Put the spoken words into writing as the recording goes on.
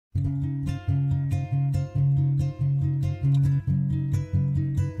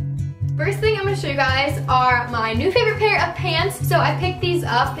First thing I'm going to show you guys are my new favorite pair of pants. So I picked these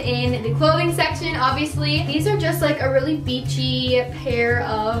up in the clothing section, obviously. These are just like a really beachy pair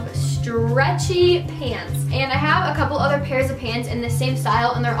of stretchy pants. And I have a couple other pairs of pants in the same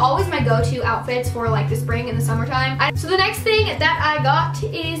style, and they're always my go-to outfits for like the spring and the summertime. So the next thing that I got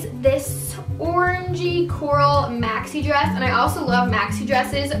is this orangey coral maxi dress, and I also love maxi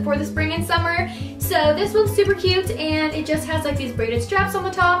dresses for the spring and summer. So this one's super cute, and it just has like these braided straps on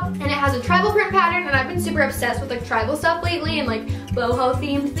the top, and it has a tribal print pattern, and I've been super obsessed with like tribal stuff lately and like boho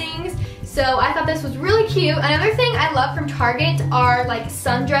themed things. So I thought this was really cute. Another thing I love from Target are like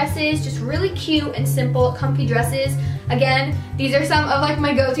sundresses, just really cute and simple, comfy dresses. Again, these are some of like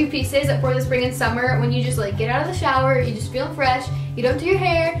my go-to pieces for the spring and summer when you just like get out of the shower, you just feel fresh, you don't do your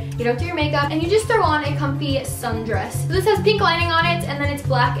hair, you don't do your makeup, and you just throw on a comfy sundress. So this has pink lining on it, and then it's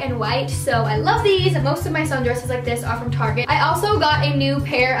black and white, so I love these. Most of my sundresses like this are from Target. I also got a new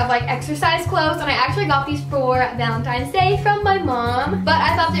pair of like exercise clothes, and I actually got these for Valentine's Day from my mom, but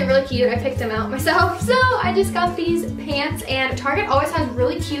I thought they were really cute. I picked them out myself, so I just got these pants, and Target always has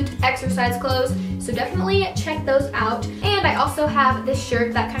really cute exercise clothes, so definitely check those out. And I also have this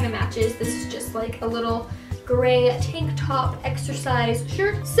shirt that kind of matches. This is just like a little gray tank top exercise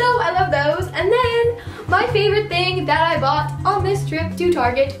shirt, so I love those. And then my favorite thing that I bought on this trip to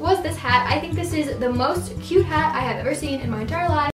Target was this hat. I think this is the most cute hat I have ever seen in my entire life.